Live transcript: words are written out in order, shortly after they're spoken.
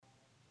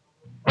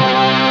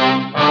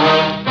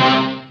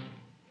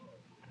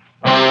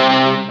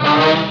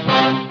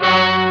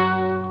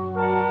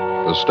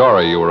The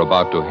story you are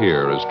about to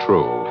hear is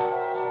true.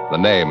 The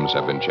names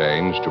have been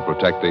changed to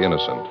protect the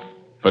innocent.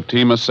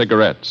 Fatima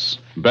Cigarettes,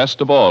 best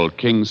of all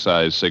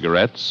king-size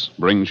cigarettes,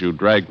 brings you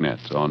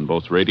Dragnet on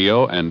both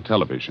radio and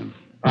television.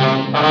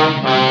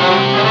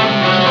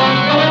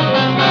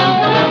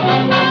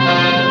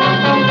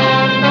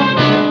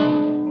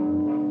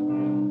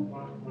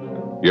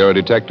 You're a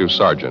detective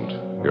sergeant.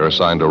 You're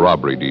assigned a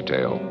robbery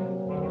detail.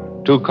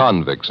 2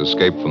 convicts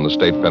escaped from the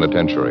state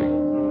penitentiary.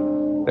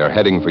 They're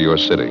heading for your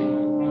city.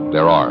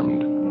 They're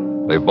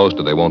armed. They've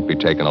boasted they won't be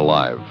taken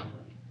alive.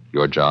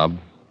 Your job?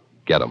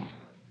 Get them.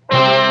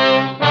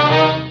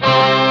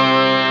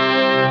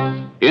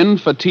 In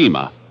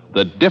Fatima,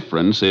 the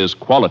difference is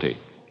quality.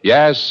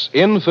 Yes,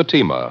 in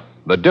Fatima,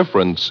 the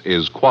difference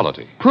is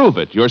quality. Prove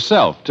it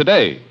yourself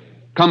today.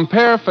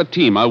 Compare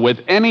Fatima with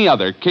any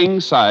other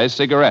king-size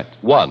cigarette.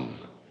 1.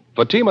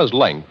 Fatima's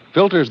length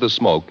filters the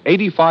smoke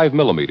 85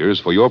 millimeters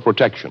for your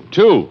protection.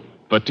 2.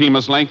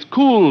 Fatima's length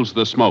cools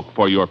the smoke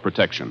for your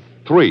protection.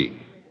 3.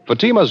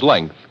 Fatima's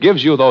length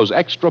gives you those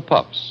extra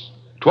puffs,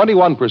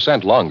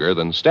 21% longer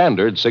than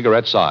standard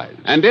cigarette size.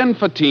 And in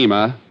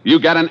Fatima, you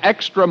get an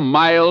extra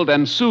mild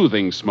and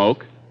soothing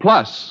smoke,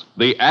 plus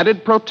the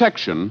added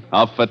protection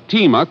of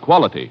Fatima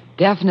quality.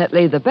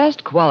 Definitely the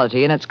best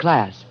quality in its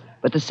class,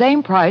 but the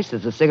same price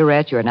as the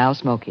cigarette you're now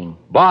smoking.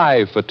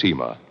 Buy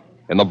Fatima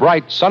in the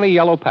bright, sunny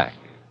yellow pack.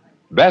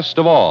 Best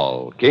of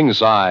all,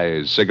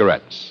 king-size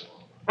cigarettes.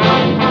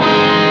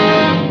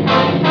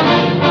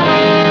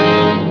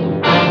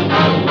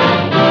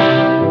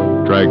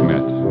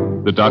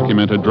 Dragnet, the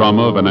documented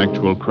drama of an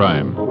actual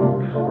crime.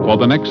 For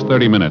the next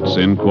 30 minutes,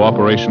 in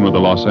cooperation with the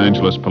Los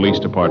Angeles Police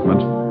Department,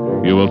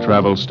 you will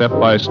travel step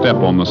by step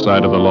on the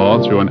side of the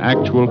law through an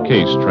actual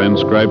case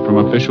transcribed from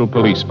official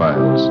police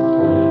files.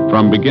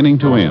 From beginning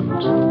to end,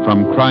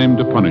 from crime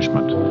to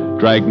punishment,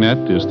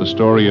 Dragnet is the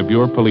story of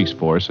your police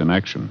force in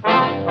action.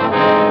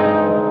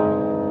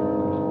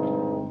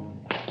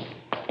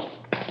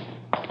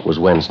 It was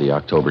Wednesday,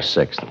 October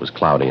 6th. It was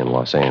cloudy in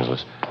Los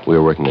Angeles. We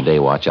were working the day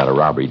watch out of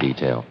robbery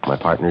detail. My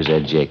partner's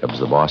Ed Jacobs.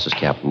 The boss is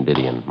Captain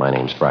Didion. My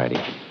name's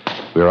Friday.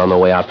 We were on the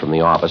way out from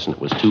the office, and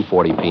it was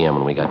 2:40 p.m.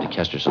 when we got to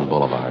Kesterson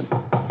Boulevard,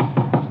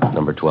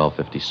 number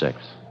 1256.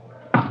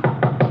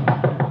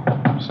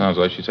 Sounds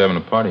like she's having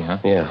a party, huh?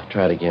 Yeah,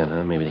 try it again,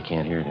 huh? Maybe they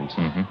can't hear it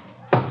inside.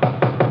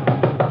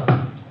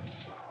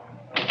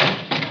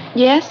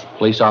 Yes?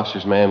 Police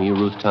officers, ma'am. You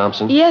Ruth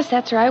Thompson? Yes,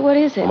 that's right. What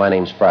is it? Well, my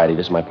name's Friday.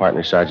 This is my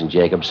partner, Sergeant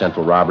Jacobs,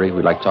 Central Robbery.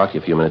 We'd like to talk to you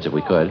a few minutes if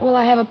we could. Well,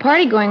 I have a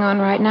party going on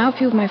right now. A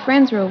few of my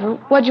friends are over.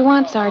 What'd you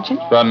want,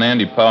 Sergeant? About an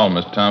Andy Powell,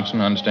 Miss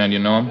Thompson. I understand you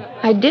know him.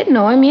 I did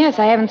know him, yes.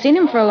 I haven't seen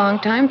him for a long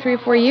time, 3 or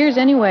 4 years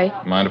anyway.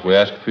 Mind if we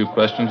ask a few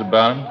questions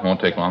about him?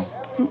 Won't take long.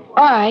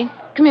 All right.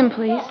 Come in,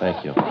 please.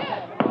 Thank you.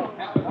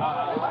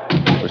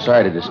 We're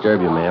sorry to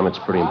disturb you, ma'am. It's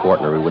pretty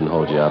important or we wouldn't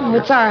hold you up Oh,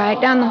 here. it's all right.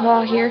 Down the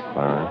hall here.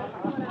 All right.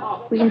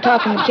 We can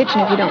talk in the kitchen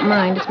if you don't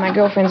mind. It's my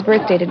girlfriend's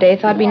birthday today.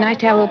 Thought it'd be nice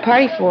to have a little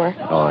party for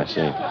her. Oh, I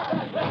see.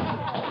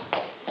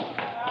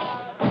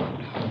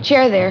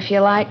 Chair there, if you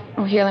like.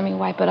 Oh, here, let me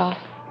wipe it off.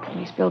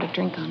 Somebody spilled a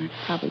drink on it.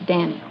 Probably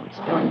Danny always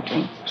spilling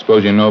drinks.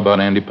 Suppose you know about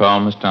Andy Powell,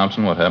 Miss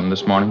Thompson, what happened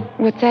this morning?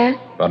 What's that?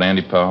 About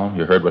Andy Powell.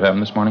 You heard what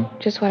happened this morning?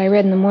 Just what I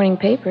read in the morning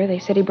paper. They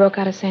said he broke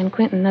out of San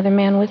Quentin, another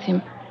man with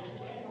him.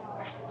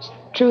 It's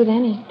true,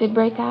 then? He did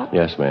break out?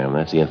 Yes, ma'am.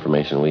 That's the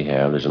information we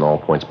have. There's an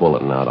all-points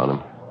bulletin out on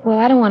him. Well,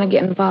 I don't want to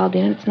get involved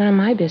in it. It's none of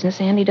my business.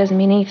 Andy doesn't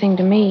mean anything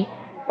to me.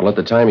 Well, at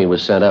the time he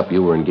was sent up,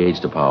 you were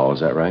engaged to Powell.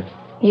 Is that right?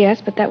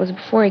 Yes, but that was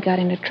before he got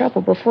into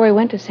trouble, before he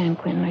went to San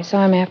Quentin. I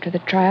saw him after the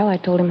trial. I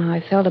told him how I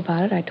felt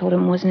about it. I told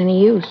him it wasn't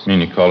any use. You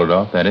mean you called it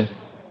off, that it?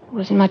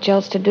 Wasn't much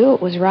else to do. It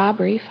was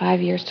robbery,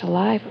 5 years to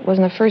life. It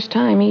wasn't the first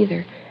time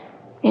either.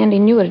 Andy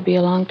knew it'd be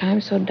a long time,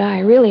 so'd I.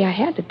 Really, I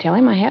had to tell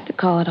him. I had to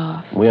call it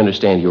off. We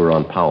understand you were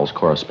on Powell's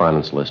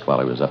correspondence list while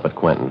he was up at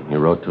Quentin. You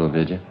wrote to him,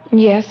 did you?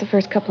 Yes, the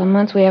first couple of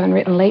months. We haven't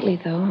written lately,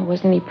 though. There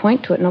wasn't any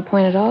point to it, no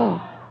point at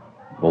all.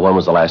 Well, when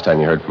was the last time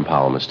you heard from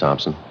Powell, Miss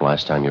Thompson? The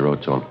last time you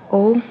wrote to him?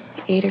 Oh,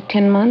 8 or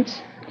 10 months.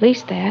 At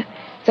least that.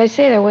 As I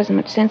say, there wasn't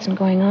much sense in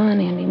going on.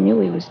 Andy knew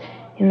he was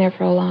in there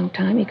for a long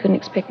time. He couldn't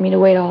expect me to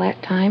wait all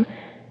that time.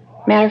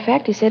 Matter of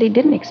fact, he said he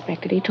didn't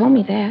expect it. He told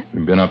me that.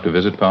 You been up to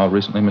visit Powell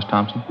recently, Miss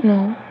Thompson?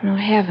 No, I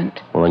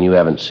haven't. Well, then you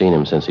haven't seen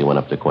him since he went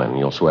up to Quentin.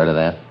 You'll swear to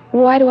that?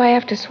 Why do I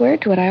have to swear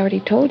to it? I already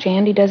told you.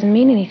 Andy doesn't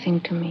mean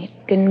anything to me.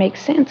 It didn't make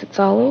sense. It's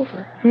all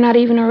over. I'm not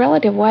even a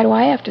relative. Why do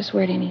I have to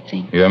swear to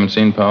anything? You haven't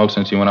seen Powell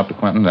since he went up to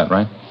Quentin, is that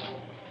right?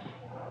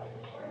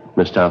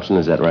 Miss Thompson,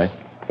 is that right?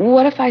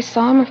 What if I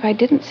saw him or if I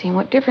didn't see him?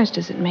 What difference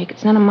does it make?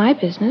 It's none of my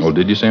business. Oh,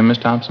 did you see him, Miss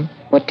Thompson?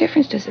 What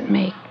difference does it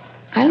make?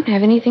 I don't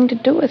have anything to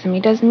do with him. He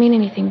doesn't mean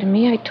anything to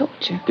me. I told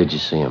you. Did you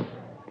see him?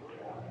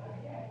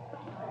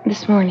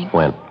 This morning.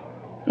 When?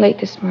 Late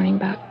this morning,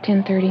 about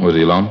 10:30. Was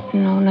he alone?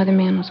 No, another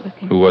man was with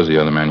him. Who was the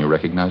other man? You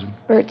recognize him?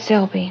 Bert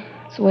Selby.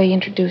 It's the way he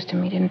introduced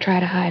him. He didn't try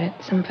to hide it.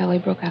 Some fellow he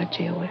broke out of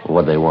jail with.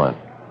 What'd they want?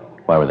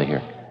 Why were they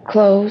here?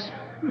 Clothes,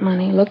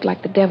 money. Looked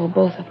like the devil,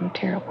 both of them.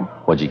 Terrible.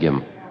 What'd you give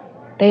them?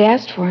 They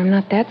asked for him.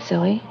 Not that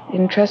silly.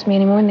 Didn't trust me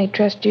any more than they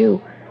trust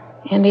you.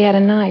 Andy had a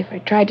knife. I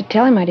tried to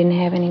tell him I didn't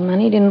have any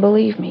money. He didn't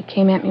believe me.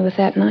 Came at me with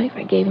that knife.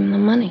 I gave him the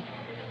money.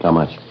 How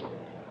much?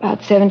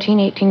 About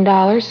 $17,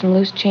 $18, some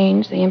loose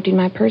change. They emptied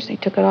my purse. They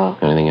took it all.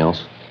 Anything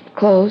else?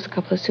 Clothes, a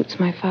couple of suits of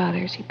my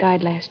father's. He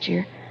died last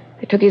year.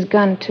 They took his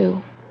gun,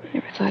 too. I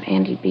never thought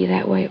Andy'd be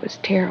that way. It was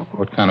terrible.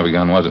 What kind of a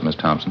gun was it, Miss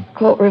Thompson?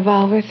 Colt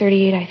revolver,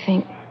 38, I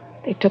think.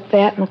 They took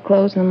that and the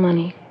clothes and the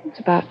money. It was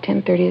about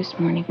 10:30 this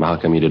morning. Well,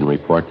 how come you didn't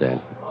report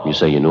that? You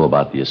say you knew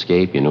about the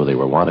escape. You knew they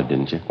were wanted,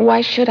 didn't you?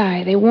 Why should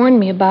I? They warned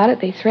me about it.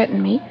 They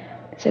threatened me.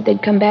 Said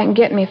they'd come back and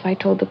get me if I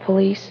told the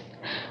police.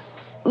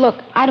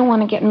 Look, I don't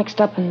want to get mixed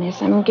up in this.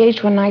 I'm engaged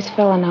to a nice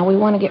fella now. We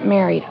want to get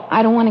married.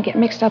 I don't want to get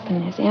mixed up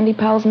in this. Andy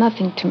Powell's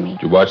nothing to me.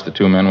 Did you watch the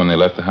two men when they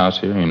left the house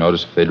here? You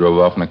notice if they drove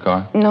off in a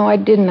car? No, I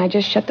didn't. I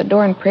just shut the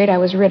door and prayed I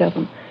was rid of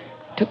them.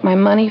 Took my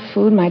money,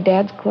 food, my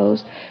dad's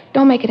clothes.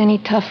 Don't make it any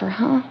tougher,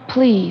 huh?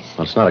 Please.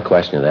 Well, it's not a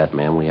question of that,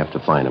 ma'am. We have to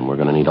find them. We're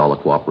going to need all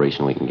the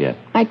cooperation we can get.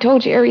 I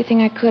told you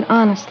everything I could,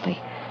 honestly.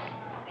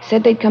 They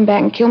said they'd come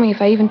back and kill me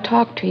if I even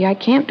talked to you. I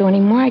can't do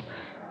any more.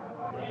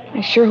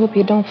 I sure hope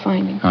you don't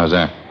find him. How's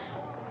that?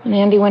 When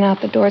Andy went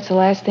out the door, it's the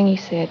last thing he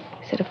said.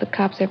 He said if the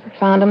cops ever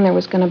found him, there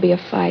was going to be a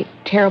fight.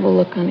 Terrible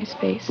look on his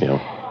face. Yeah.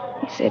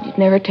 He said you'd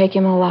never take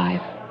him alive.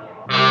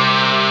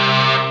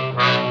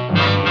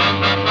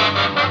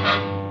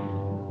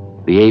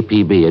 The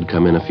APB had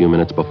come in a few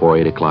minutes before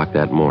 8 o'clock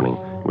that morning.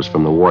 It was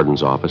from the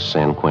warden's office,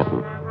 San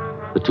Quentin.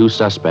 The two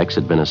suspects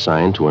had been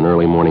assigned to an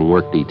early morning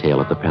work detail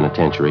at the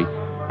penitentiary,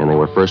 and they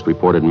were first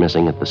reported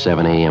missing at the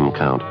 7 a.m.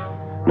 count.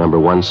 Number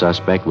one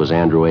suspect was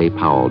Andrew A.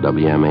 Powell,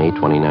 WMA,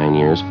 29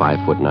 years,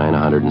 5'9",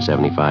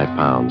 175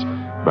 pounds.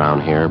 Brown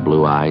hair,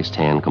 blue eyes,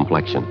 tan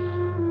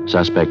complexion.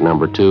 Suspect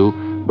number two,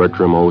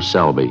 Bertram O.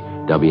 Selby,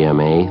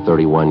 WMA,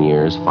 31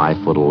 years,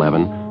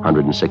 5'11",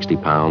 160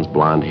 pounds,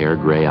 blonde hair,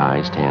 gray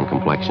eyes, tan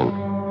complexion.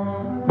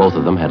 Both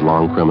of them had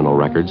long criminal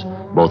records.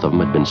 Both of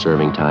them had been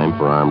serving time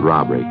for armed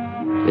robbery.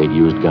 They'd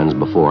used guns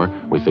before.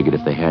 We figured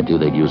if they had to,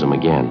 they'd use them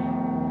again.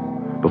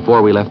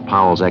 Before we left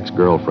Powell's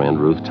ex-girlfriend,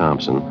 Ruth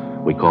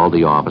Thompson, we called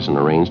the office and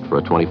arranged for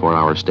a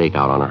 24-hour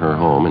stakeout on her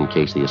home in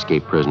case the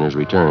escaped prisoners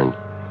returned.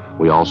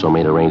 We also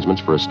made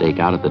arrangements for a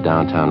stakeout at the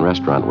downtown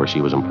restaurant where she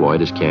was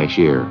employed as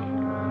cashier.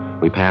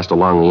 We passed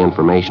along the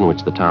information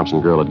which the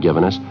Thompson girl had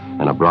given us,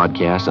 and a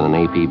broadcast and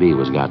an APB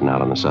was gotten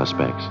out on the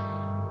suspects.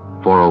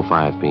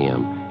 4:05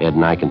 p.m., Ed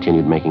and I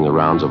continued making the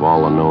rounds of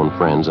all the known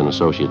friends and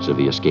associates of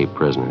the escaped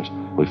prisoners.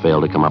 We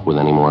failed to come up with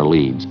any more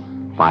leads.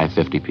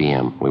 5:50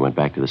 p.m., we went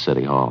back to the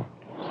city hall.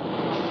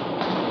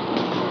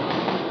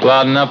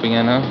 Clouding up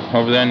again, huh?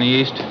 Over there in the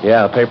east?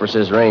 Yeah, the paper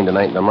says rain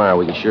tonight and tomorrow.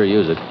 We can sure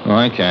use it. Oh,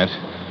 I can't.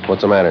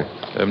 What's the matter?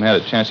 I haven't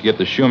had a chance to get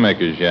the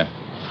shoemakers yet.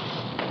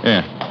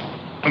 Here.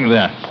 Look at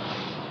that.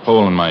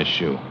 Hole in my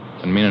shoe.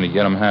 Been meaning to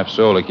get them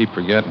half-soled. I keep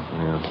forgetting.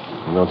 Yeah.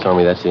 Well, don't tell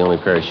me that's the only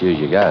pair of shoes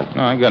you got.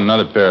 No, I got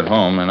another pair at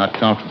home. They're not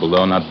comfortable,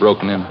 though, not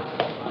broken in.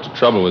 What's the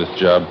trouble with this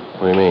job?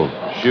 What do you mean?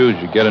 Shoes.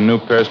 You get a new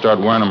pair, start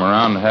wearing them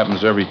around, it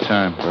happens every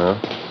time. Huh?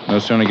 No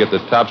sooner get the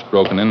tops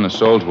broken in, the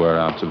soles wear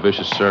out. It's a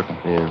vicious circle.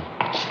 Yeah.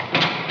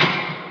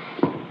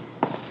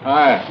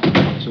 Hi.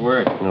 What's the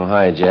word? Oh,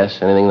 hi,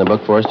 Jess. Anything in the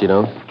book for us, you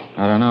don't?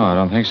 I don't know. I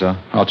don't think so.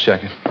 I'll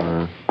check it.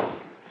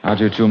 How'd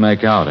you two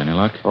make out? Any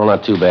luck? Oh,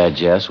 not too bad,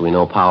 Jess. We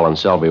know Powell and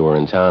Selby were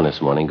in town this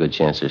morning. Good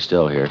chance they're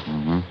still here.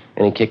 Mm-hmm.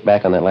 Any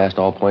kickback on that last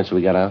all points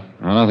we got out?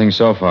 Well, nothing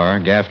so far.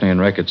 Gaffney and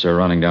Ricketts are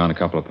running down a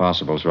couple of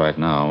possibles right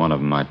now. One of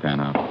them might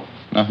pan out.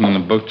 Nothing in the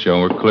book,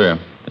 Joe. We're clear.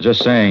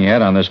 Just saying,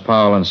 Ed, on this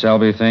Powell and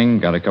Selby thing,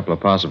 got a couple of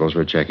possibles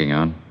we're checking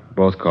on.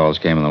 Both calls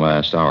came in the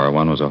last hour.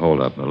 One was a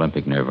holdup,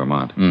 Olympic near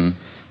Vermont.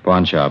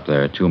 Pawn shop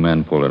there. Two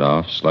men pulled it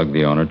off, slugged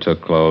the owner,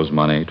 took clothes,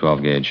 money,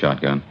 12-gauge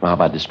shotgun. Well, how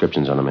about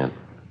descriptions on the men?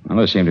 Well,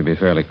 they seem to be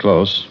fairly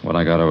close. What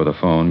I got over the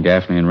phone,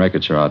 Gaffney and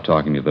Ricketts are out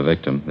talking to the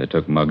victim. They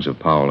took mugs of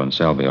Powell and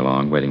Selby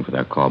along, waiting for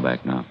their call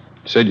back now.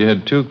 You said you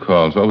had two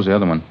calls. What was the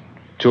other one?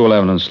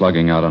 211 and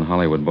slugging out on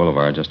Hollywood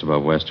Boulevard, just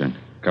above Western.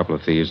 A couple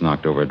of thieves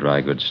knocked over a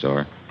dry goods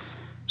store.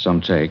 Some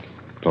take,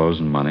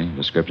 clothes and money.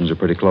 Descriptions are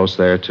pretty close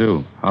there,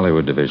 too.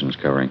 Hollywood division's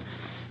covering.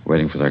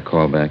 Waiting for their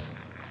call back.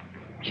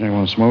 Does anyone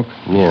want to smoke?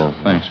 Yeah.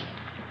 Thanks.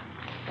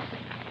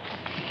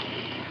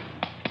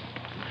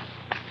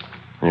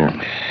 Here.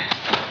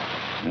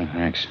 Yeah,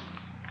 thanks.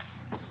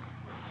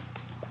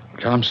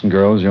 Thompson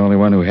girl was the only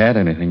one who had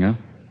anything, huh?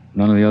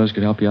 None of the others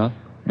could help you out?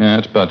 Yeah,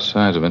 that's about the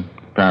size of it.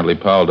 Apparently,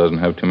 Powell doesn't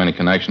have too many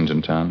connections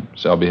in town.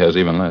 Selby has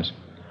even less.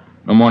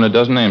 No more than a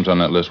dozen names on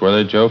that list, were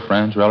there, Joe?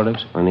 Friends,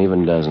 relatives? An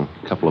even dozen.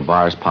 A couple of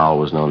bars Powell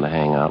was known to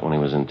hang out when he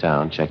was in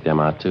town. Checked them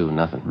out, too.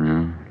 Nothing.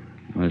 Yeah.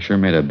 Well, they sure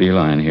made a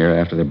beeline here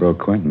after they broke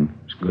Quentin.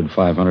 It's a good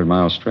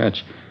 500-mile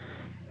stretch.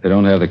 If they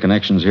don't have the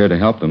connections here to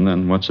help them,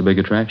 then what's the big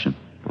attraction?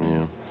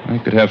 Yeah. They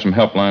could have some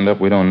help lined up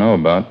we don't know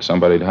about.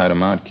 Somebody to hide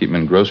them out, keep them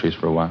in groceries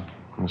for a while.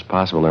 It's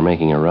possible they're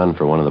making a run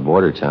for one of the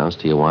border towns,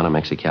 Tijuana,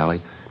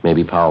 Mexicali.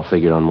 Maybe Powell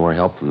figured on more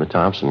help from the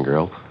Thompson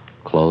girl.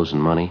 Clothes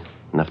and money.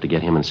 Enough to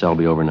get him and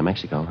Selby over into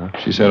Mexico, huh?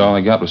 She said all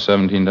they got was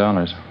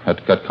 $17. Had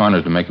to cut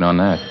corners to make it on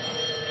that.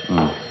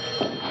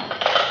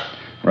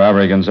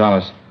 Robbery,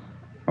 Gonzalez.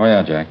 Oh,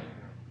 yeah, Jack.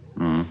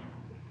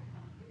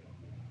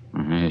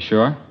 You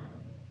sure?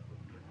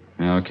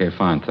 Yeah, okay,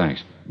 fine,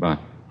 thanks. Bye.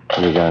 What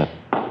do you got?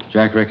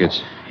 Jack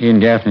Ricketts. He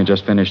and Gaffney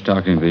just finished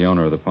talking to the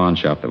owner of the pawn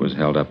shop that was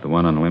held up, the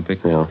one on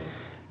Olympic. Yeah.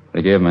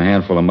 They gave him a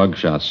handful of mug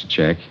shots to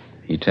check.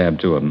 He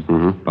tabbed 2 of them,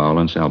 Mm-hmm. Powell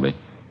and Selby.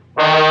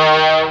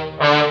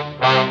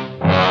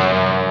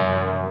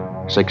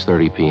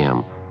 6:30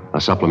 p.m.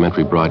 A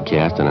supplementary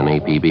broadcast and an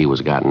APB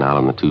was gotten out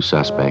on the 2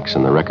 suspects,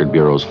 and the Record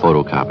Bureau's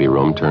photocopy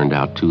room turned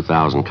out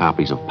 2,000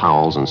 copies of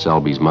Powell's and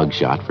Selby's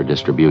mugshot for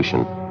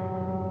distribution.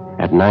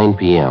 At 9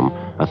 p.m.,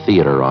 a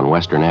theater on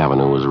Western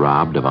Avenue was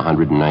robbed of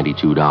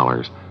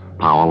 $192.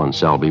 Powell and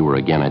Selby were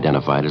again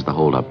identified as the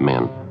holdup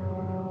men.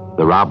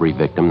 The robbery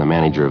victim, the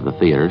manager of the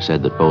theater,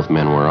 said that both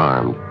men were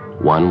armed,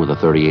 one with a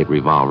 .38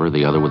 revolver,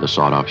 the other with a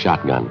sawed-off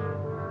shotgun.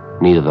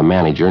 Neither the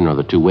manager nor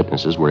the 2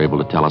 witnesses were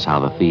able to tell us how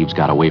the thieves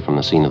got away from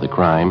the scene of the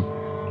crime,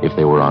 if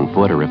they were on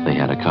foot or if they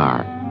had a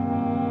car.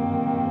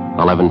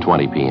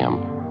 11:20 p.m.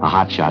 A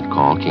hotshot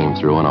call came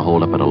through on a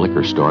holdup at a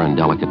liquor store and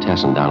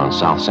delicatessen down on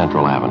South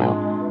Central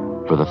Avenue.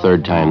 For the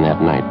 3rd time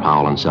that night,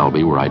 Powell and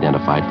Selby were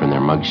identified from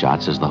their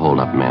mugshots as the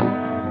holdup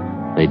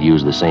men. They'd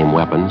used the same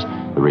weapons,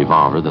 the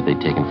revolver that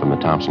they'd taken from the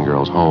Thompson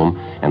girls' home,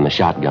 and the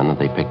shotgun that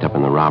they picked up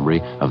in the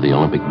robbery of the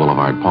Olympic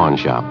Boulevard pawn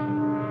shop.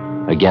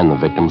 Again, the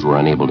victims were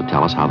unable to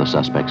tell us how the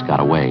suspects got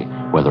away,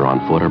 whether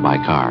on foot or by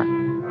car.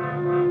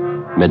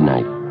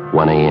 Midnight,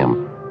 1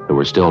 a.m. There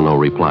were still no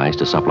replies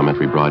to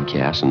supplementary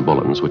broadcasts and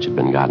bulletins which had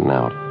been gotten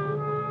out.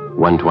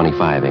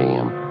 1:25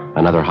 a.m.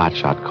 Another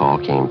hotshot call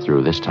came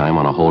through, this time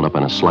on a holdup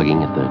and a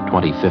slugging at the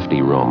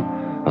 2050 Room,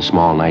 a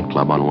small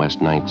nightclub on West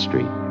 9th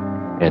Street.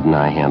 Ed and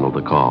I handled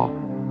the call.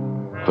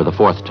 For the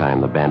 4th time,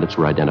 the bandits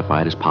were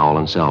identified as Powell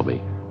and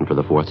Selby, and for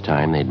the 4th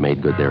time, they'd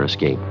made good their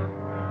escape.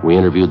 We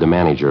interviewed the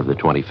manager of the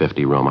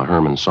 2050 Room, a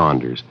Herman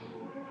Saunders.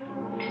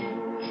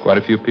 Quite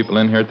a few people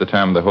in here at the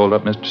time of the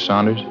holdup, Mr.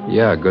 Saunders?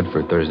 Yeah, good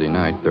for Thursday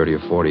night, 30 or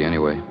 40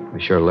 anyway. We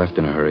sure left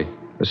in a hurry.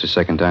 This is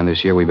the 2nd time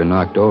this year we've been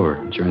knocked over.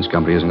 Insurance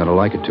company isn't going to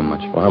like it too much.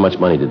 Well, how much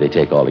money did they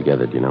take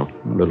altogether, do you know?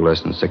 A little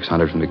less than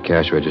 600 from the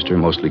cash register,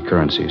 mostly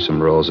currency,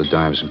 some rolls of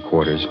dimes and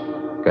quarters.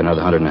 Got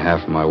another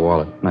 150 from my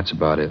wallet. That's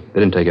about it.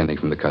 They didn't take anything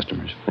from the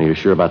customers. Are you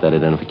sure about that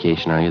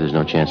identification, are you? There's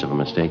no chance of a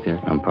mistake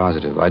there? I'm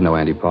positive. I'd know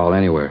Andy Powell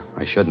anywhere.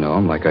 I should know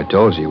him. Like I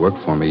told you, he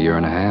worked for me a year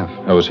and a half.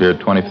 I was here at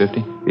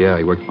 2050? Yeah,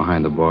 he worked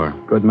behind the bar.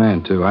 Good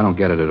man, too. I don't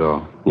get it at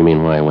all. You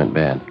mean why it went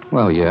bad?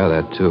 Well, yeah,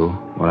 that, too.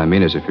 What I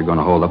mean is if you're going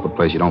to hold up a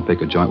place, you don't pick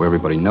a joint where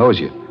everybody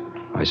knows you.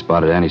 I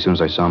spotted Andy as soon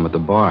as I saw him at the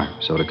bar.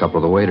 So did a couple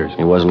of the waiters.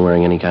 He wasn't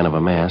wearing any kind of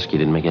a mask? He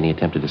didn't make any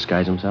attempt to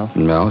disguise himself?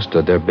 No,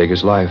 stood there big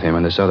as life, him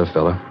and this other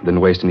fella.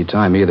 Didn't waste any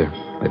time either.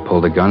 They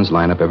pulled the guns,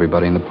 lined up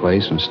everybody in the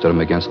place, and stood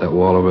them against that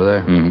wall over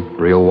there. Mm-hmm.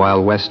 Real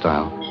Wild West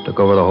style. Took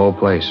over the whole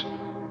place.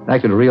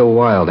 Acted real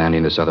wild, Andy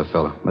and this other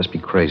fella. Must be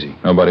crazy.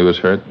 Nobody was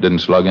hurt? Didn't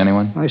slug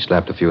anyone? I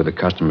slapped a few of the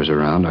customers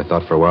around. I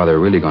thought for a while they were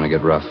really going to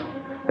get rough.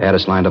 They had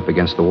us lined up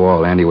against the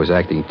wall. Andy was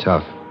acting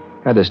tough.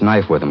 Had this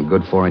knife with him,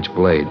 good 4-inch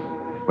blade.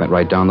 Went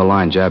right down the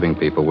line, jabbing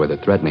people with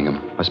it, threatening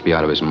them. Must be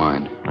out of his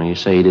mind. Well, you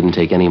say he didn't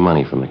take any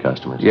money from the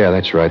customers? Yeah,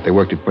 that's right. They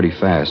worked it pretty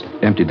fast.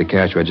 Emptied the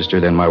cash register,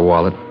 then my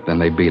wallet. Then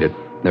they beat it.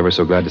 Never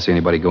so glad to see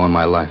anybody go in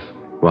my life.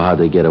 Well, how'd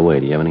they get away?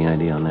 Do you have any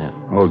idea on that?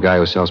 Old guy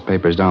who sells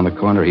papers down the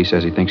corner, he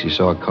says he thinks he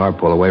saw a car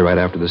pull away right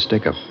after the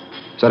stick-up.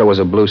 Said it was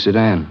a blue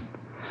sedan.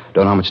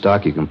 Don't know how much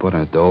stock you can put in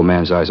it. The old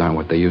man's eyes aren't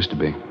what they used to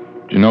be.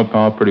 Did you know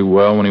Powell pretty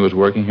well when he was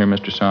working here,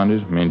 Mr.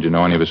 Saunders? I mean, did you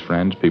know any of his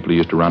friends, people he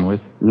used to run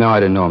with? No, I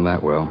didn't know him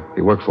that well.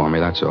 He worked for me,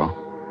 that's all.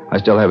 I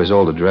still have his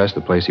old address,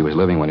 the place he was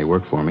living when he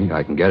worked for me.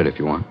 I can get it if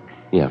you want.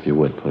 Yeah, if you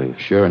would, please.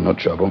 Sure, no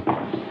trouble.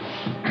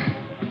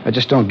 I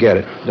just don't get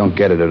it. Don't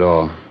get it at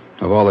all.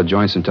 Of all the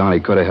joints in town he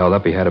could have held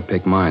up, he had to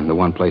pick mine, the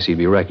one place he'd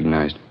be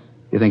recognized.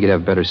 You think he'd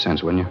have better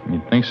sense, wouldn't you?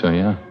 You'd think so,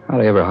 yeah. How'd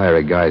I ever hire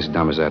a guy as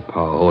dumb as that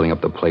Powell holding up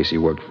the place he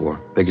worked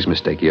for? Biggest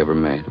mistake he ever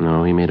made.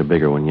 No, he made a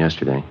bigger one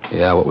yesterday.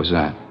 Yeah, what was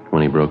that?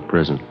 When he broke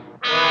prison.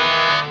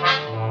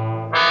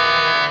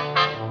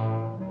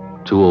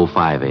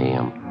 2:05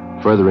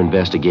 a.m. Further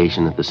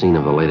investigation at the scene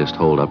of the latest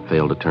holdup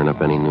failed to turn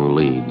up any new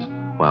leads.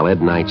 While Ed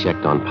and I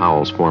checked on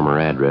Powell's former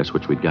address,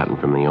 which we'd gotten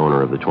from the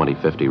owner of the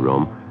 2050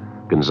 Room,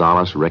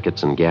 Gonzalez,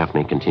 Ricketts, and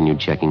Gaffney continued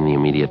checking the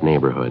immediate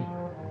neighborhood.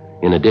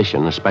 In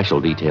addition, a special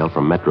detail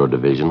from Metro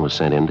Division was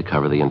sent in to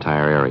cover the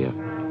entire area.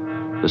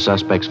 The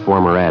suspect's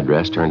former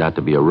address turned out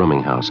to be a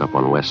rooming house up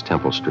on West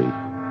Temple Street.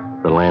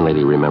 The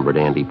landlady remembered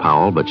Andy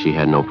Powell, but she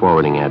had no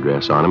forwarding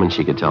address on him, and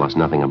she could tell us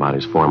nothing about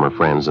his former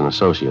friends and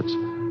associates.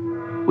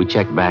 We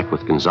checked back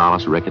with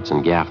Gonzalez, Ricketts,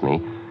 and Gaffney,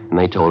 and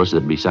they told us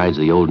that besides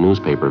the old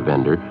newspaper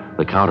vendor,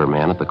 the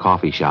counterman at the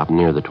coffee shop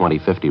near the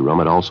 2050 Room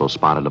had also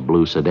spotted a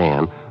blue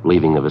sedan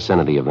leaving the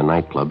vicinity of the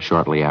nightclub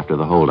shortly after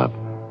the holdup.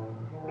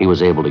 He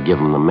was able to give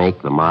them the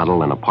make, the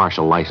model, and a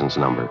partial license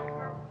number.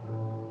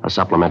 A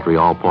supplementary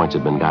all points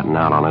had been gotten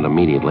out on it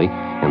immediately,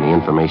 and the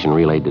information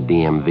relayed to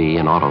DMV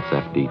and auto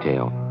theft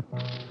detail.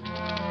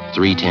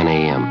 3:10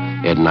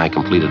 a.m., Ed and I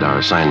completed our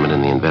assignment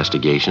in the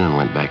investigation and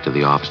went back to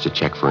the office to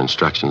check for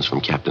instructions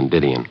from Captain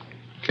Didion.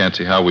 Can't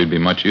see how we'd be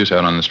much use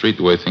out on the street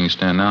the way things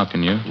stand now,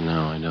 can you?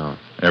 No, I don't.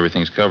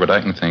 Everything's covered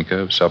I can think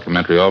of.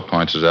 Supplementary all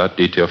points is out.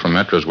 Detail from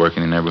Metro's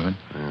working in the neighborhood.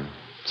 Yeah.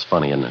 It's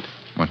funny, isn't it?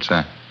 What's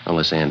that? Well,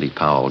 this Andy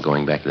Powell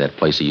going back to that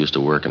place he used to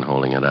work and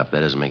holding it up. That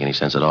doesn't make any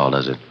sense at all,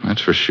 does it?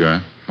 That's for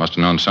sure. Must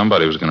have known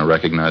somebody was going to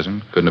recognize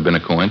him. Couldn't have been a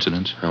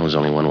coincidence. Well, there's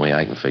only one way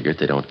I can figure it.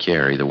 They don't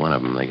care, either one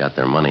of them. They got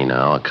their money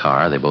now, a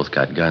car. They both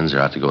got guns.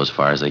 They're out to go as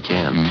far as they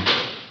can.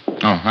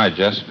 Oh, hi,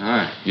 Jess.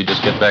 Hi. You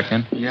just get back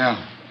in? Yeah.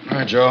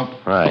 Hi, Joe.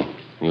 Right.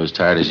 You as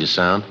tired as you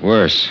sound?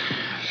 Worse.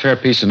 Fair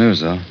piece of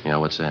news, though. Yeah,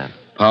 what's that?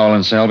 Powell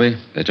and Selby,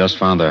 they just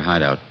found their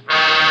hideout.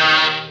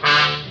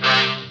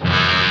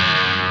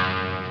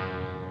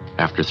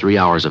 After 3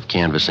 hours of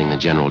canvassing the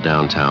general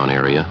downtown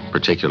area,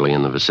 particularly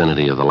in the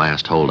vicinity of the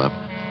last holdup,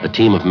 a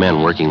team of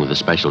men working with a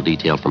special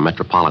detail from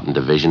Metropolitan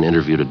Division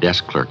interviewed a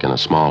desk clerk in a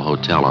small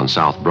hotel on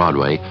South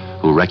Broadway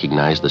who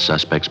recognized the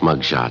suspect's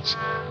mugshots.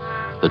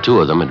 The two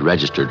of them had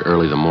registered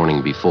early the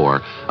morning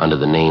before under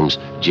the names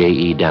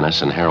J.E.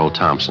 Dennis and Harold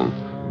Thompson,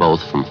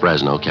 both from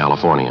Fresno,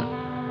 California.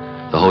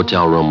 The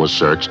hotel room was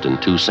searched,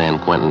 and 2 San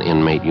Quentin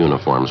inmate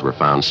uniforms were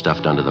found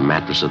stuffed under the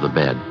mattress of the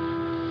bed.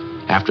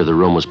 After the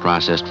room was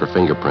processed for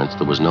fingerprints,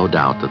 there was no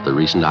doubt that the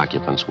recent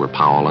occupants were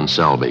Powell and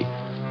Selby.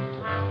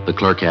 The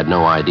clerk had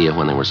no idea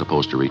when they were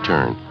supposed to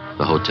return.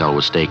 The hotel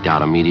was staked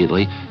out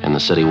immediately, and the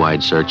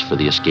citywide search for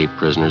the escaped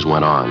prisoners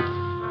went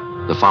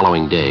on. The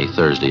following day,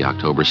 Thursday,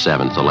 October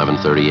 7th,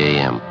 11:30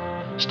 a.m.,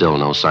 still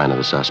no sign of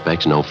the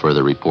suspects, no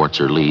further reports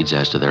or leads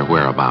as to their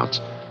whereabouts.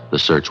 The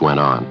search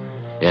went on.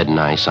 Ed and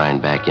I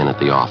signed back in at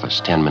the office.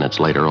 10 minutes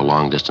later, a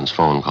long-distance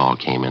phone call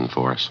came in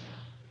for us.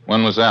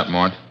 When was that,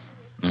 Mort?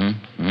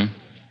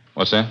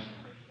 What's that?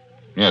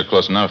 Yeah,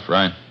 close enough,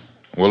 right.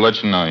 We'll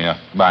let you know, yeah.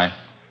 Bye.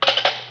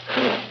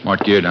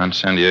 Mort Gear down to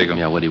San Diego.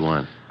 Yeah, what do you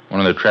want? One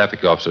of the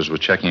traffic officers was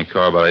checking a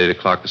car about 8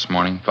 o'clock this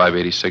morning,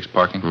 586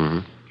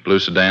 parking. Blue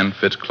sedan,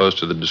 fits close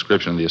to the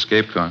description of the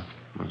escape car.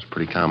 Well, it's a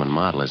pretty common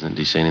model, isn't it? Did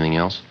he say anything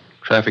else?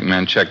 Traffic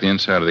man checked the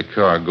inside of the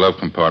car, glove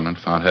compartment,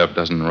 found half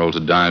dozen rolls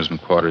of dimes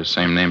and quarters,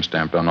 same name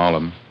stamped on all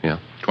of them. Yeah.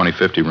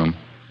 2050 room.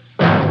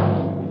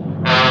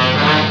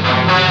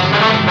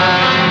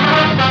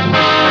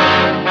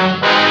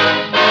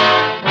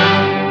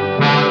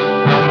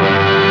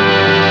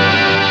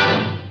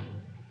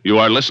 You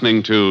are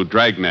listening to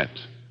Dragnet,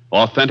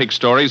 authentic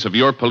stories of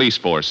your police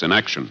force in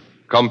action.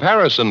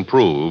 Comparison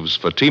proves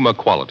Fatima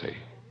quality.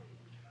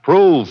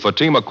 Prove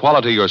Fatima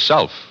quality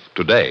yourself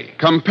today.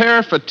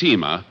 Compare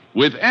Fatima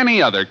with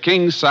any other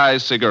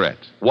king-size cigarette.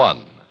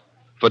 1.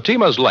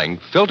 Fatima's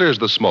length filters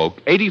the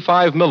smoke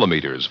 85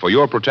 millimeters for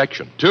your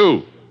protection.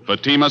 2.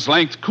 Fatima's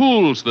length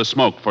cools the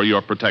smoke for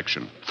your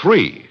protection.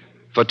 3.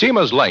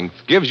 Fatima's length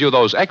gives you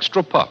those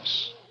extra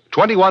puffs,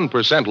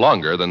 21%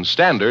 longer than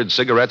standard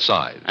cigarette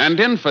size. And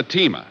in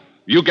Fatima,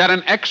 you get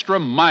an extra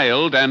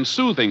mild and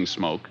soothing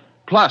smoke,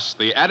 plus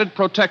the added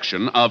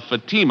protection of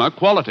Fatima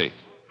quality.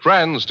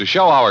 Friends, to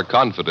show our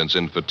confidence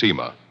in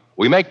Fatima,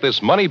 we make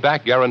this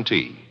money-back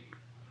guarantee.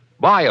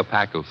 Buy a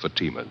pack of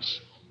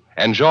Fatimas.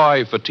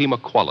 Enjoy Fatima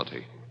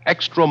quality,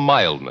 extra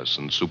mildness,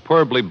 and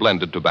superbly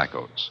blended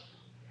tobaccos.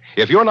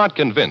 If you're not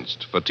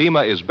convinced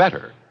Fatima is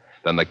better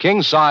than the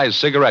king-size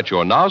cigarette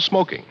you're now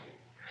smoking,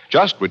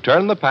 just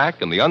return the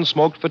pack and the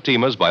unsmoked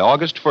Fatimas by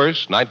August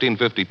 1st,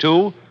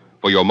 1952,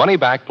 for your money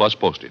back plus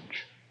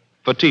postage.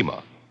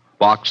 Fatima,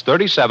 Box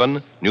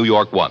 37, New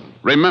York 1.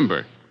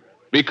 Remember,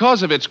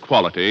 because of its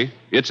quality,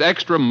 its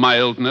extra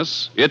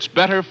mildness, its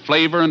better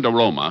flavor and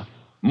aroma,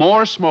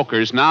 more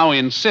smokers now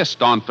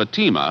insist on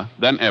Fatima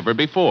than ever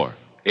before.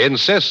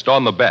 Insist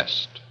on the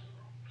best.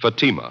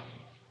 Fatima,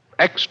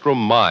 extra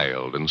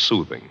mild and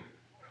soothing,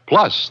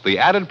 plus the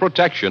added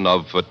protection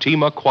of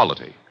Fatima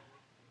quality.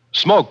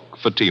 Smoke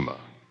Fatima.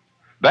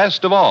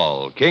 Best of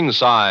all,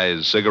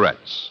 king-size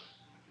cigarettes.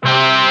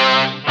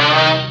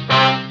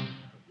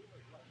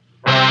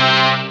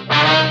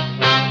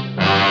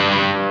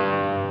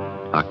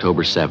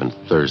 October 7th,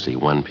 Thursday,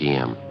 1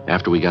 p.m.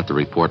 After we got the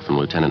report from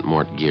Lieutenant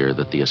Mort Gear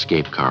that the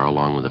escape car,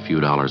 along with a few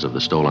dollars of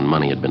the stolen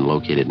money, had been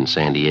located in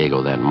San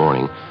Diego that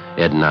morning,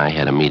 Ed and I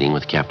had a meeting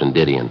with Captain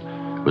Didion.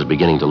 It was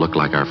beginning to look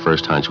like our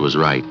first hunch was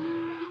right.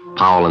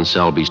 Powell and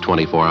Selby's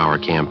 24-hour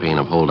campaign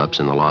of holdups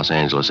in the Los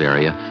Angeles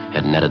area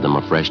had netted them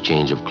a fresh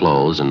change of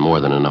clothes and more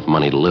than enough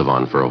money to live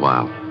on for a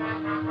while.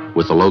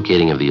 With the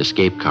locating of the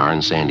escape car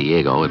in San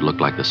Diego, it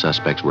looked like the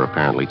suspects were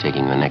apparently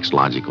taking the next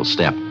logical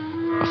step,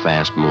 a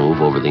fast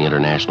move over the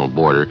international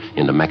border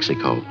into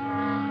Mexico,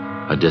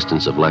 a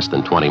distance of less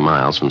than 20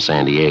 miles from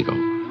San Diego.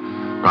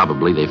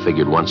 Probably they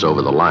figured once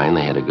over the line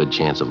they had a good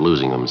chance of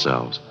losing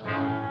themselves.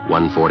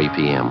 1:40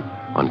 p.m.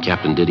 On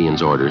Captain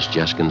Didion's orders,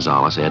 Jess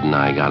Gonzalez, Ed, and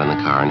I got in the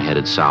car and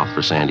headed south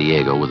for San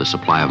Diego with a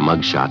supply of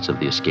mugshots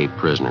of the escaped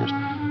prisoners.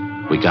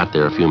 We got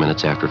there a few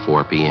minutes after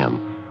 4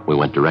 p.m. We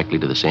went directly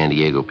to the San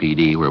Diego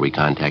PD, where we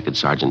contacted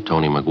Sergeant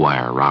Tony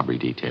McGuire, robbery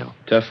detail.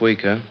 Tough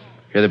week, huh?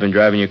 Hear they've been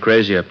driving you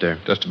crazy up there.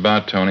 Just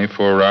about, Tony.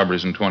 4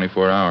 robberies in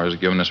 24 hours,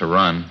 giving us a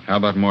run. How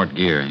about Mort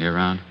Gear? He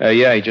around?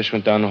 Yeah, he just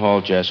went down the hall,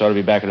 Jess. Ought to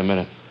be back in a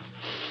minute.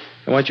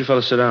 Why don't you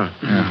fellas sit down?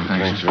 Yeah,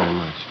 Thanks very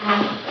much.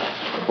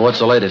 Well, what's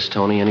the latest,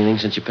 Tony? Anything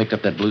since you picked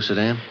up that blue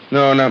sedan?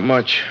 No, not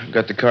much.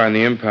 Got the car in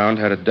the impound,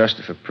 had it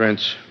dusted for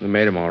prints. We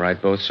made them all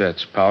right, both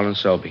sets, Powell and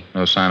Selby.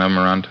 No sign of them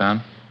around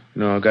town?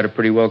 No, got it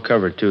pretty well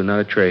covered, too. Not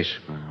a trace.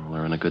 Well,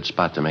 we're in a good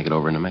spot to make it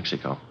over into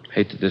Mexico.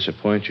 Hate to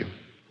disappoint you.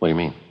 What do you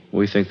mean?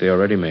 We think they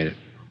already made it.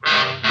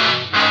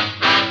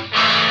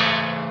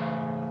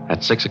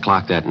 At 6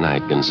 o'clock that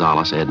night,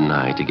 Gonzalez, Ed, and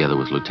I, together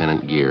with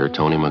Lieutenant Gear,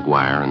 Tony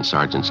McGuire, and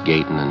Sergeants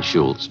Gayton and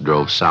Schultz,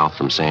 drove south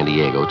from San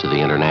Diego to the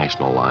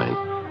international line.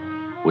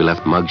 We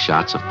left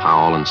mugshots of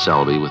Powell and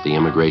Selby with the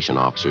immigration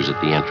officers at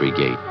the entry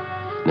gate.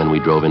 Then we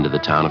drove into the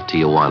town of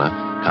Tijuana,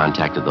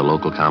 contacted the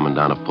local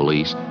commandant of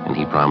police, and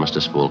he promised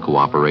us full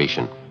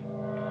cooperation.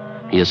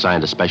 He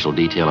assigned a special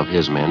detail of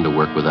his men to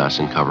work with us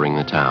in covering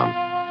the town.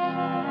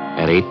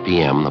 At 8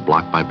 p.m., the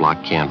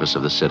block-by-block canvass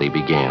of the city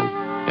began.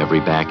 Every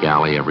back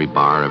alley, every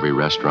bar, every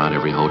restaurant,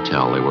 every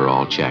hotel, they were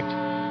all checked.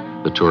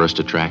 The tourist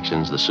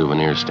attractions, the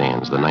souvenir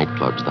stands, the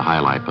nightclubs, the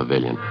highlight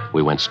pavilion.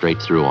 We went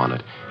straight through on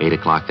it, 8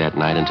 o'clock that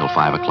night until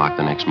 5 o'clock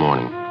the next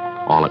morning.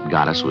 All it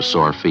got us was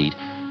sore feet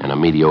and a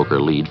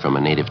mediocre lead from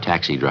a native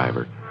taxi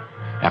driver.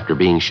 After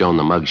being shown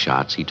the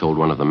mugshots, he told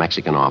one of the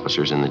Mexican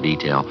officers in the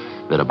detail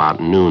that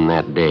about noon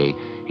that day,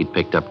 he'd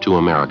picked up 2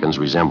 Americans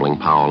resembling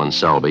Powell and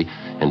Selby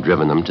and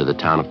driven them to the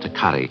town of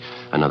Tecate,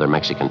 another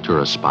Mexican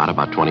tourist spot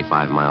about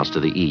 25 miles to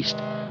the east.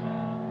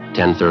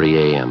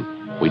 10:30 a.m.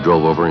 We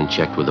drove over and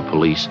checked with the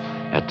police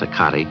at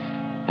Tecate,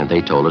 and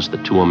they told us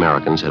that 2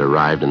 Americans had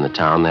arrived in the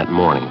town that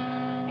morning.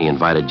 He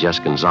invited Jess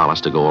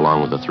Gonzalez to go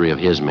along with the 3 of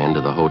his men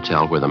to the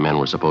hotel where the men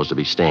were supposed to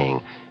be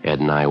staying. Ed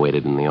and I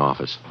waited in the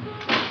office.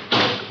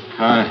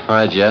 Hi.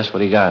 Hi, Jess. What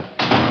do you got?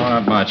 Oh,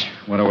 not much.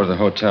 Went over to the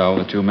hotel.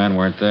 The 2 men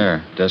weren't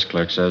there. Desk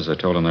clerk says they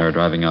told him they were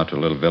driving out to a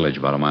little village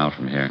about a mile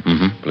from here.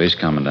 Mm-hmm. Police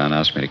commandant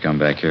asked me to come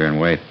back here and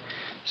wait.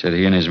 Said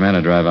he and his men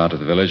would drive out to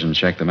the village and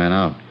check the men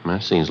out.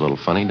 That seems a little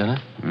funny, doesn't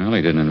it? Well,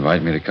 he didn't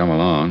invite me to come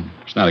along.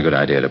 It's not a good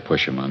idea to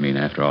push him. I mean,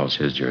 after all, it's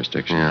his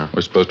jurisdiction. Yeah.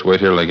 We're supposed to wait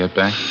here till they get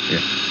back? Yeah.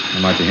 I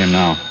might be him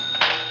now.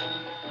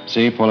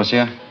 Si,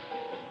 policia?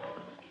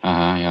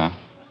 Yeah.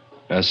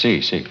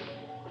 Si.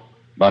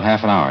 About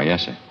half an hour,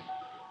 yes, sir.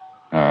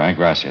 All right,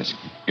 gracias.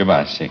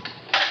 Goodbye, si.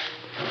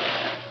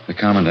 The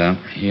commandant,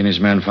 he and his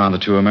men found the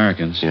 2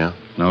 Americans. Yeah?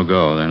 No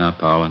go. They're not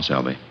Powell and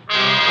Selby.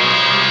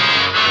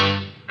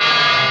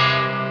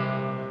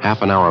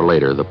 Half an hour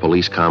later, the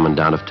police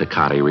commandant of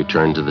Tecate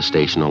returned to the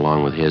station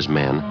along with his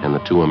men and the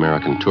 2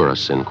 American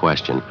tourists in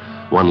question.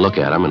 One look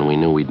at them, and we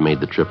knew we'd made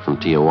the trip from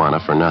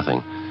Tijuana for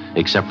nothing.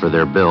 Except for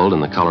their build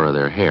and the color of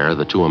their hair,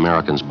 the 2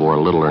 Americans bore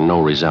little or no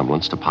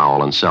resemblance to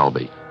Powell and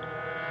Selby.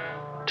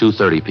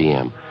 2:30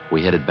 p.m.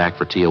 We headed back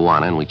for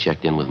Tijuana, and we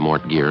checked in with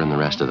Mort Gear and the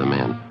rest of the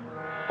men.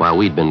 While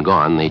we'd been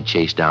gone, they'd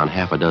chased down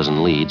half a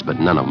dozen leads, but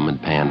none of them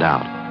had panned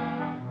out.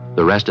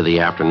 The rest of the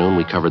afternoon,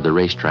 we covered the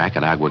racetrack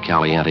at Agua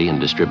Caliente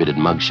and distributed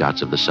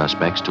mugshots of the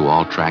suspects to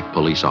all track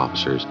police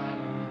officers.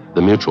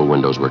 The mutual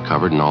windows were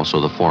covered and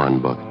also the foreign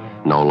book.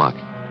 No luck.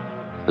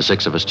 The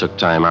 6 of us took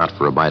time out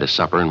for a bite of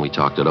supper, and we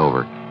talked it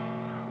over.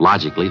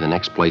 Logically, the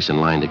next place in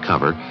line to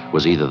cover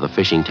was either the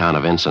fishing town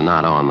of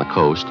Ensenada on the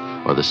coast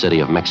or the city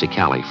of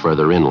Mexicali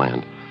further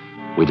inland.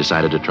 We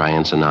decided to try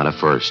Ensenada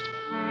first.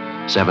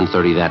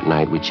 7:30 that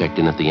night, we checked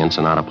in at the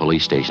Ensenada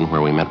police station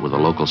where we met with the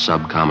local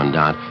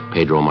sub-commandant,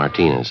 Pedro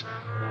Martinez.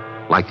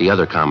 Like the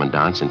other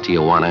commandants in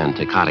Tijuana and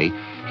Tecate,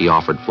 he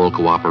offered full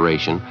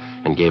cooperation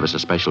and gave us a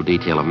special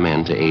detail of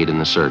men to aid in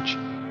the search.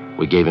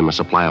 We gave him a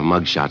supply of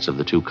mugshots of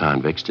the 2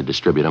 convicts to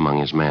distribute among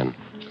his men.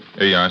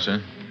 Here you are,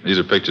 sir. These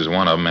are pictures of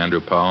one of them,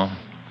 Andrew Powell.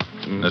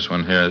 This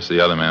one here is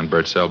the other man,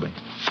 Bert Selby.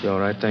 All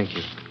right, thank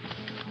you.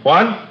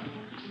 Juan?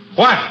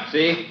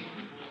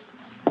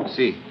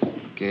 Si.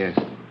 ¿Qué es?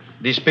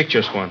 These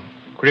pictures, Juan.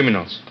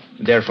 Criminals.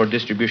 They're for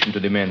distribution to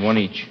the men, 1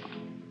 each.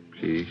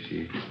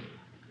 Sí.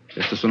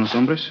 ¿Estos son los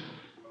hombres?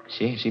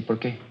 Sí, ¿por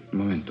qué? Un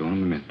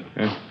momento.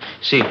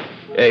 Sí.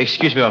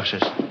 Excuse me,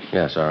 officers.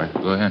 Yeah, sorry.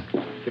 Go ahead.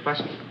 ¿Qué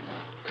pasa?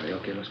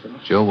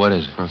 Joe, what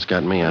is it? Well, it's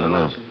got me, I don't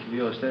know.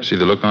 See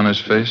the look on his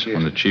face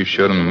when the chief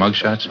showed him the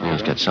mugshots? Yeah,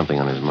 he's got something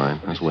on his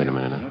mind. Let's wait a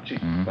minute.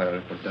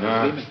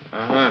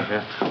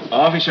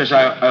 Officers,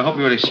 I hope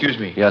you will excuse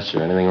me. Yes,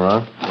 sir. Anything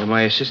wrong?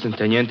 My assistant,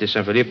 Teniente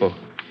San Felipe.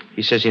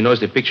 He says he knows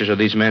the pictures of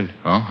these men.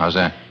 Oh, how's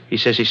that? He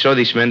says he saw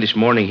these men this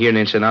morning here in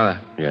Ensenada.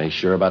 Yeah, he's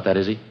sure about that,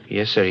 is he?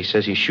 Yes, sir. He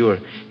says he's sure.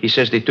 He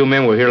says the 2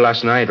 men were here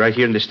last night, right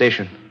here in the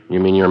station. You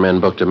mean your men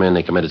booked them in,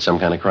 they committed some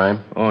kind of crime?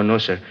 Oh, no,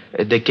 sir.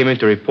 They came in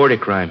to report a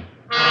crime.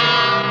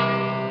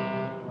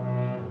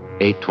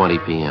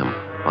 8:20 p.m.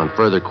 On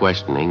further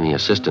questioning, the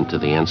assistant to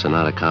the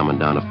Ensenada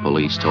commandant of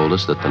police told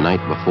us that the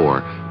night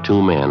before,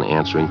 2 men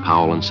answering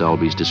Powell and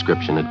Selby's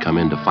description had come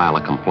in to file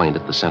a complaint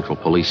at the central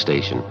police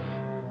station.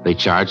 They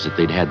charged that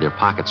they'd had their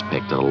pockets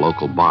picked at a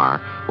local bar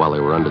while they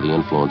were under the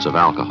influence of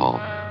alcohol.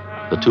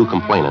 The 2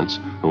 complainants,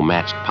 who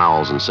matched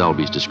Powell's and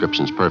Selby's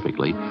descriptions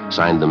perfectly,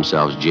 signed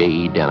themselves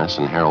J.E. Dennis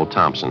and Harold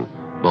Thompson,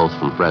 both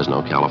from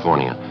Fresno,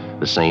 California,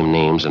 the same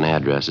names and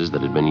addresses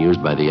that had been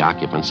used by the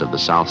occupants of the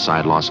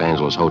Southside Los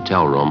Angeles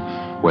hotel room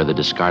where the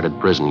discarded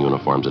prison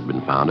uniforms had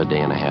been found a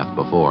day and a half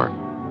before.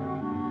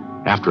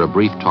 After a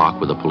brief talk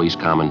with the police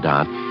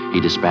commandant, he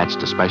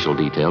dispatched a special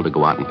detail to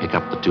go out and pick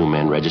up the 2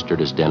 men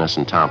registered as Dennis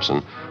and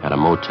Thompson at a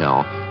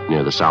motel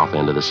near the south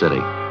end of the city.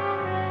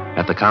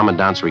 At the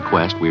commandant's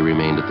request, we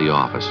remained at the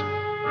office.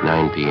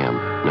 9 p.m.,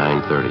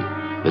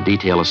 9:30. The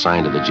detail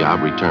assigned to the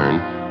job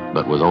returned,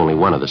 but with only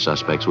one of the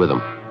suspects with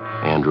him,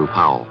 Andrew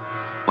Powell.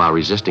 While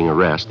resisting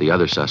arrest, the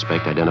other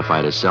suspect,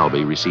 identified as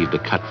Selby, received a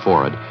cut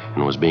forehead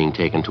and was being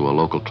taken to a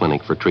local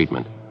clinic for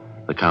treatment.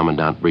 The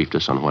commandant briefed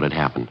us on what had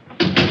happened.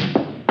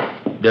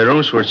 The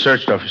rooms were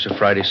searched, Officer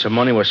Friday. Some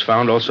money was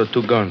found, also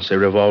 2 guns, a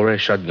revolver, a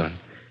shotgun.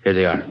 Here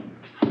they are.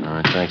 All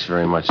right, thanks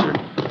very much, sir.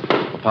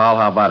 Well, Powell,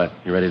 how about it?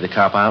 You ready to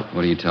cop out?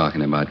 What are you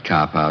talking about,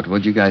 cop out?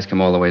 What'd you guys come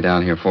all the way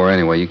down here for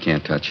anyway? You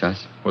can't touch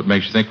us. What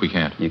makes you think we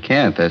can't? You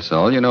can't, that's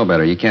all. You know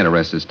better. You can't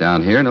arrest us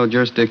down here. No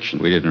jurisdiction.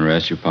 We didn't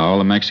arrest you, Powell.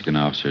 The Mexican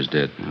officers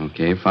did.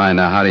 Okay, fine.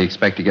 Now, how do you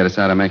expect to get us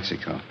out of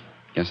Mexico?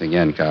 Guess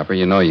again, copper.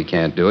 You know you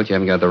can't do it. You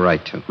haven't got the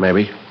right to.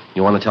 Maybe.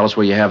 You want to tell us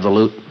where you have the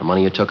loot? The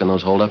money you took in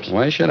those holdups?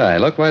 Why should I?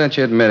 Look, why don't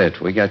you admit it?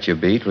 We got you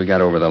beat. We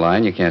got over the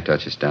line. You can't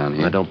touch us down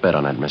here. I don't bet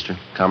on that, mister.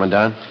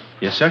 Commandant,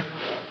 Yes, sir?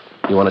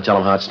 you want to tell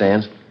him how it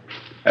stands?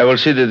 I will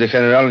see that the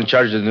general in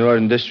charge of the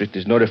Northern District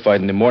is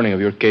notified in the morning of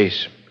your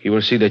case. He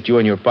will see that you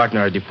and your partner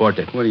are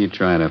deported. What are you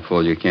trying to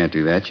pull? You can't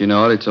do that. You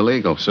know it. It's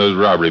illegal. So's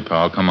robbery,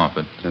 Powell. Come off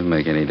it. Doesn't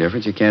make any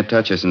difference. You can't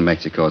touch us in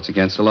Mexico. It's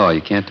against the law.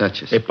 You can't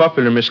touch us. A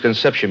popular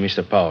misconception,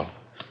 Mr. Powell.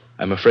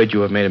 I'm afraid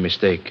you have made a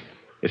mistake.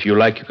 If you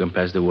like, you can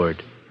pass the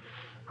word.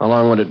 How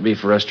long would it be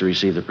for us to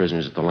receive the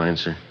prisoners at the line,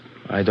 sir?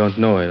 I don't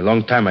know. A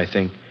long time, I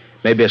think.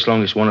 Maybe as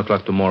long as 1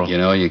 o'clock tomorrow. You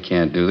know you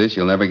can't do this.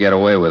 You'll never get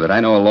away with it.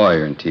 I know a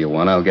lawyer in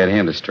Tijuana. I'll get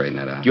him to straighten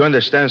it out. You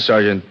understand,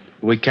 Sergeant,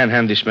 we can't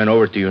hand these men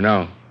over to you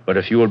now. But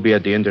if you will be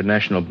at the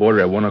international border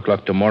at 1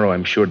 o'clock tomorrow,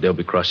 I'm sure they'll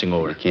be crossing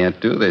over. You can't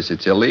do this.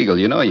 It's illegal.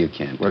 You know you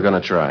can't. We're going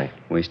to try.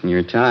 Wasting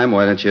your time.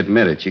 Why don't you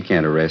admit it? You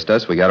can't arrest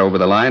us. We got over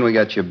the line. We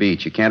got you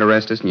beat. You can't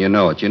arrest us, and you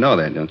know it. You know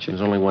that, don't you?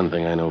 There's only one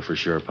thing I know for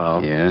sure,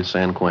 Powell. Yeah?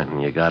 San Quentin.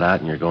 You got out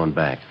and you're going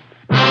back.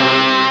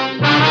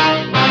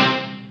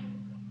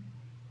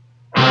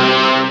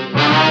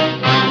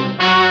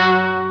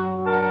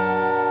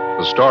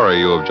 The story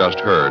you have just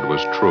heard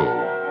was true.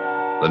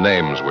 The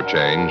names were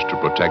changed to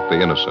protect the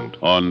innocent.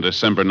 On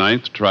December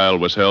 9th, trial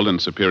was held in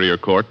Superior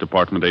Court,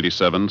 Department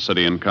 87,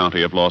 City and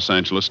County of Los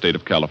Angeles, State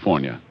of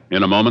California.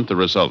 In a moment, the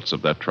results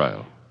of that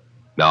trial.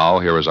 Now,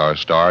 here is our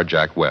star,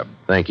 Jack Webb.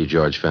 Thank you,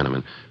 George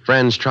Fenneman.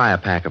 Friends, try a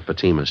pack of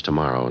Fatimas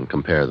tomorrow and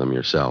compare them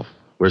yourself.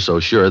 We're so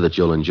sure that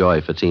you'll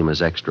enjoy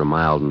Fatima's extra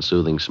mild and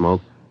soothing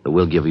smoke that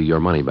we'll give you your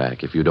money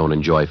back if you don't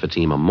enjoy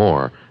Fatima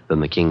more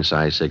than the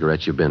king-size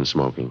cigarettes you've been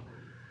smoking.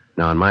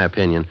 Now, in my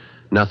opinion,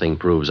 nothing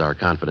proves our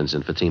confidence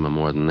in Fatima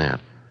more than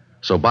that.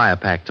 So buy a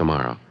pack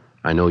tomorrow.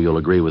 I know you'll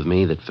agree with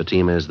me that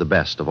Fatima is the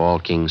best of all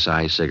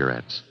king-size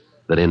cigarettes.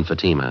 That in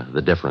Fatima,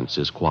 the difference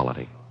is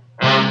quality.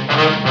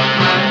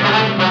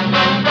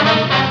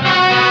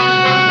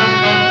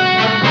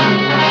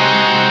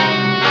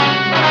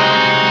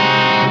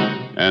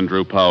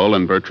 Andrew Powell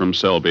and Bertram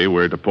Selby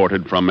were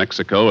deported from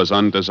Mexico as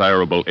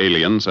undesirable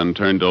aliens and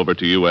turned over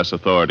to U.S.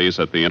 authorities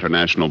at the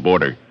international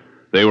border.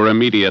 They were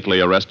immediately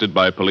arrested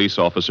by police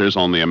officers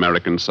on the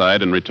American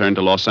side and returned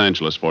to Los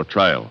Angeles for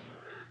trial.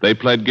 They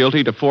pled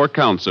guilty to 4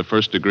 counts of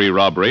first-degree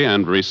robbery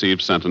and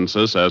received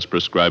sentences as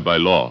prescribed by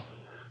law.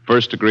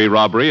 First-degree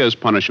robbery is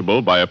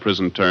punishable by a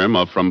prison term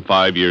of from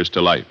 5 years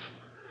to life.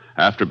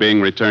 After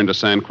being returned to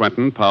San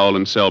Quentin, Powell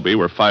and Selby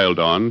were filed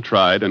on,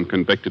 tried, and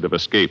convicted of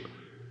escape.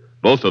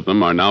 Both of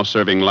them are now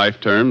serving life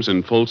terms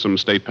in Folsom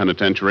State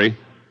Penitentiary,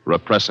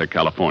 Represa,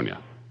 California.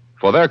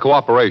 For their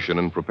cooperation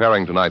in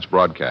preparing tonight's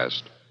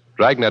broadcast,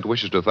 Dragnet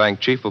wishes to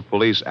thank Chief of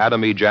Police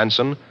Adam E.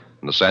 Jansen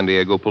and the San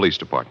Diego Police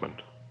Department.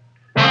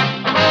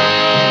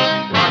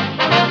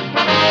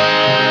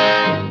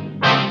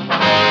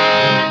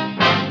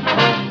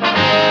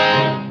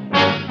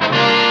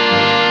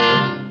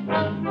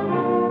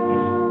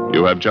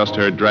 You have just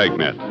heard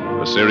Dragnet,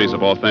 a series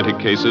of authentic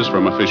cases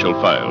from official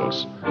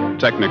files.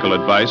 Technical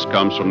advice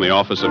comes from the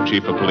Office of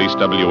Chief of Police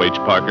W.H.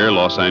 Parker,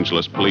 Los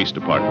Angeles Police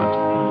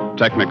Department.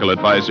 Technical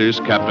advisors,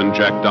 Captain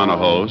Jack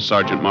Donahoe,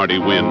 Sergeant Marty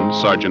Wynn,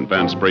 Sergeant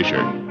Vance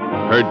Brasher.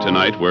 Heard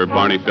tonight were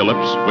Barney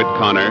Phillips, Whit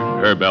Connor,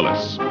 Herb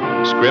Ellis.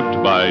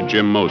 Script by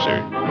Jim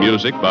Moser.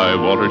 Music by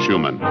Walter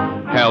Schumann.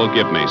 Hal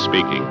Gibney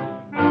speaking.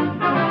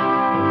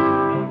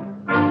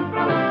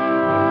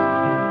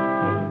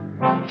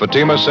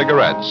 Fatima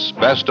Cigarettes,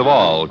 best of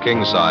all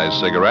king-size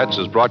cigarettes,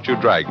 has brought you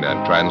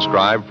Dragnet,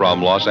 transcribed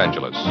from Los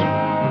Angeles.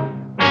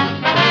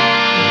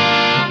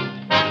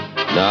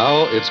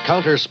 Now it's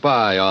Counter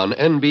Spy on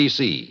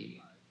NBC.